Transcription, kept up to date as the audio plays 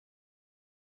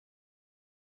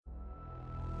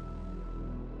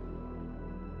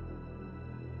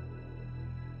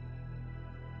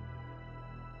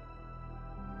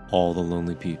All the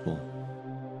Lonely People.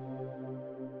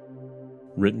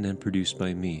 Written and produced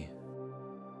by me,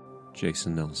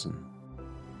 Jason Nelson.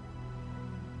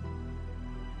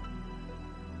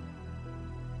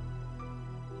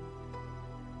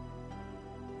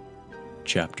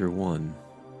 Chapter 1.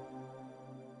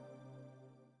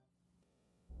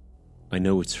 I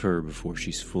know it's her before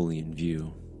she's fully in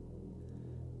view.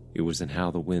 It was in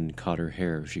how the wind caught her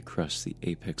hair as she crossed the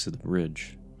apex of the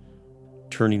bridge,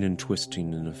 turning and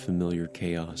twisting in a familiar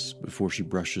chaos before she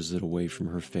brushes it away from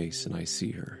her face and I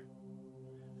see her.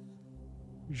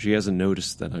 She hasn't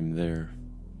noticed that I'm there.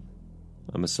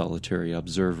 I'm a solitary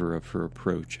observer of her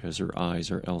approach as her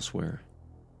eyes are elsewhere,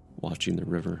 watching the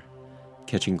river,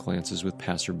 catching glances with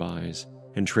passerbys,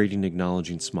 and trading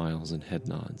acknowledging smiles and head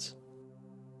nods.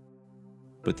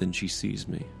 But then she sees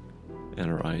me,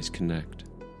 and our eyes connect.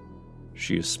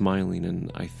 She is smiling,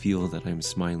 and I feel that I'm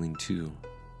smiling too.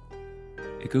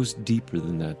 It goes deeper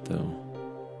than that, though.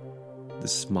 The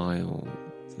smile,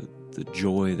 the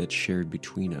joy that's shared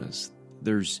between us.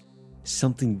 There's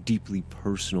something deeply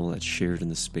personal that's shared in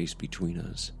the space between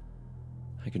us.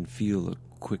 I can feel a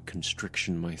quick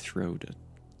constriction in my throat, a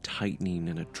tightening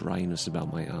and a dryness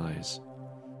about my eyes.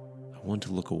 I want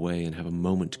to look away and have a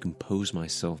moment to compose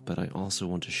myself, but I also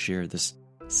want to share this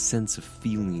sense of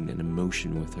feeling and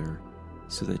emotion with her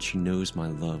so that she knows my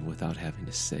love without having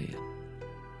to say it.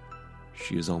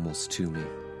 She is almost to me.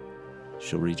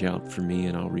 She'll reach out for me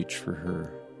and I'll reach for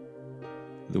her.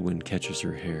 The wind catches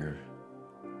her hair.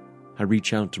 I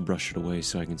reach out to brush it away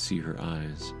so I can see her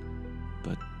eyes,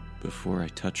 but before I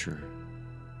touch her,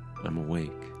 I'm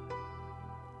awake.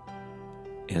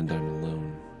 And I'm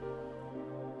alone.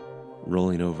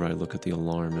 Rolling over, I look at the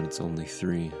alarm and it's only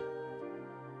 3.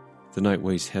 The night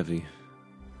weighs heavy.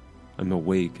 I'm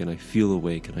awake and I feel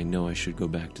awake and I know I should go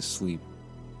back to sleep.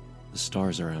 The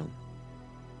stars are out.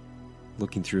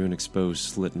 Looking through an exposed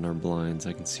slit in our blinds,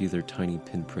 I can see their tiny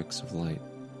pinpricks of light.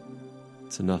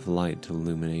 It's enough light to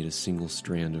illuminate a single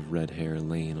strand of red hair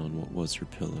laying on what was her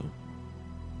pillow.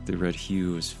 The red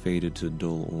hue has faded to a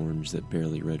dull orange that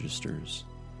barely registers.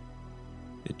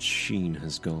 Its sheen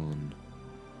has gone.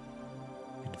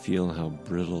 I can feel how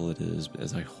brittle it is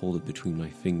as I hold it between my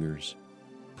fingers,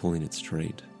 pulling it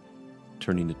straight,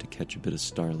 turning it to catch a bit of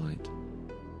starlight.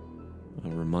 A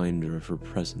reminder of her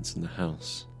presence in the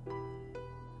house.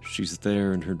 She's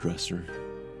there in her dresser,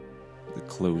 the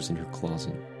clothes in her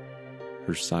closet,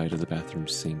 her side of the bathroom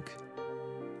sink,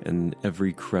 and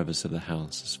every crevice of the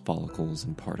house is follicles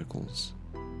and particles.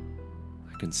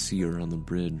 I can see her on the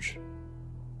bridge.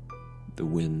 The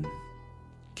wind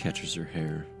catches her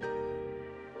hair.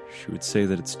 She would say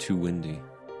that it's too windy,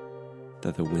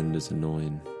 that the wind is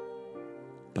annoying,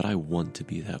 but I want to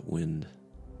be that wind.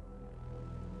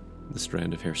 The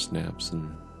strand of hair snaps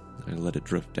and I let it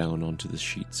drift down onto the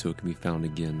sheet so it can be found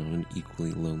again on an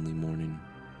equally lonely morning.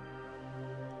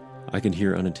 I can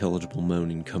hear unintelligible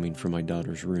moaning coming from my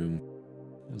daughter's room.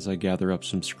 As I gather up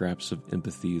some scraps of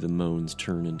empathy, the moans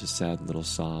turn into sad little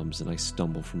sobs and I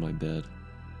stumble from my bed,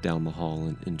 down the hall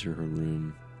and into her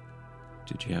room.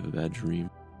 Did you have a bad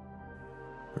dream?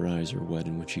 Her eyes are wet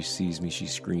and when she sees me she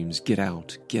screams, "Get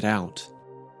out! Get out!"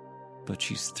 But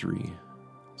she's 3,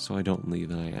 so I don't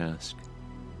leave and I ask,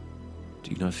 "Do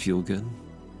you not feel good?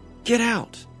 Get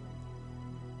out!"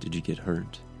 "Did you get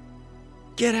hurt?"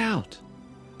 "Get out!"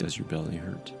 "Does your belly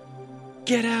hurt?"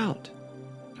 "Get out!"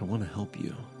 "I want to help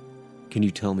you. Can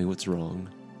you tell me what's wrong?"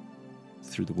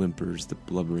 Through the whimpers, the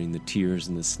blubbering, the tears,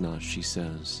 and the snot, she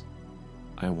says,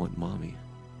 "I want Mommy."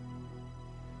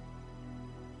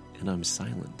 And I'm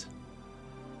silent.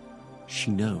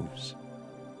 She knows.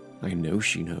 I know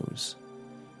she knows.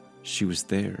 She was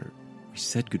there. We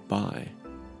said goodbye.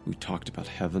 We talked about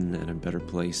heaven and a better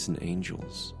place and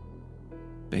angels.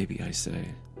 "Baby," I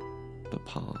say, but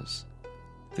pause,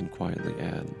 then quietly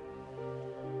add,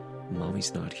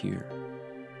 "Mommy's not here."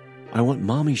 "I want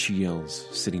Mommy," she yells,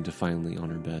 sitting defiantly on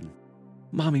her bed.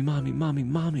 "Mommy, Mommy, Mommy,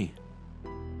 Mommy."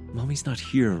 "Mommy's not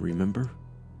here, remember?"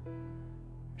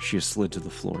 She has slid to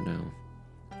the floor now.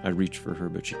 I reach for her,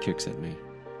 but she kicks at me.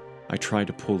 I try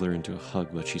to pull her into a hug,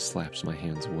 but she slaps my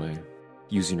hands away,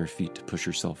 using her feet to push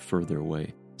herself further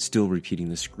away, still repeating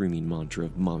the screaming mantra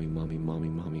of "Mommy, Mommy, Mommy,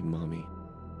 Mommy, Mommy."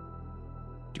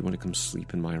 "Do you want to come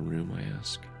sleep in my room?" I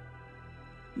ask.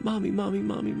 "Mommy, Mommy,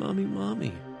 Mommy, Mommy,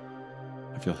 Mommy."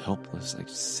 I feel helpless. I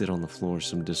sit on the floor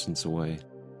some distance away,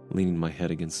 leaning my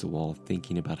head against the wall,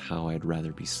 thinking about how I'd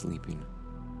rather be sleeping.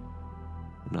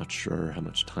 I'm not sure how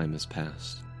much time has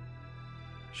passed.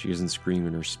 She isn't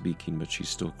screaming or speaking, but she's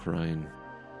still crying.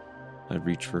 I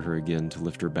reach for her again to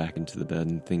lift her back into the bed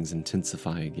and things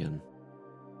intensify again.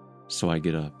 So I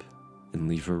get up and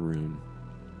leave her room,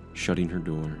 shutting her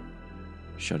door,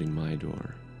 shutting my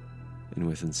door, and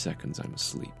within seconds I'm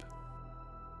asleep.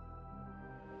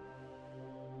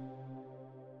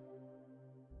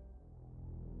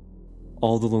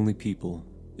 All the Lonely People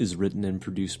is written and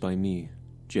produced by me,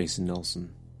 Jason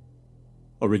Nelson.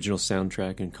 Original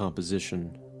soundtrack and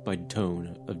composition by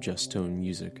Tone of Just Tone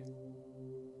Music.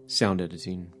 Sound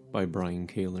editing by Brian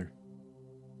Kaler.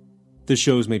 This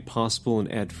show is made possible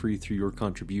and ad-free through your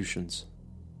contributions.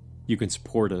 You can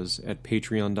support us at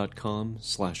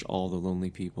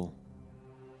patreon.com/allthelonelypeople.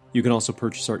 You can also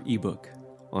purchase our ebook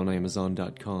on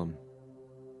amazon.com,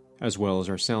 as well as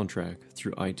our soundtrack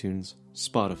through iTunes,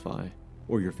 Spotify,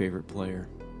 or your favorite player.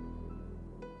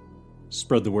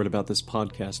 Spread the word about this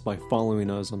podcast by following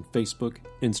us on Facebook,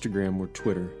 Instagram, or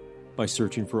Twitter by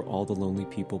searching for All the Lonely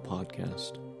People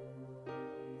podcast.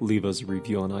 Leave us a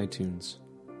review on iTunes.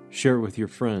 Share it with your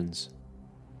friends.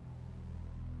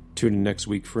 Tune in next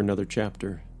week for another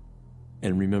chapter.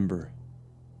 And remember,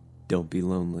 don't be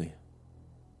lonely.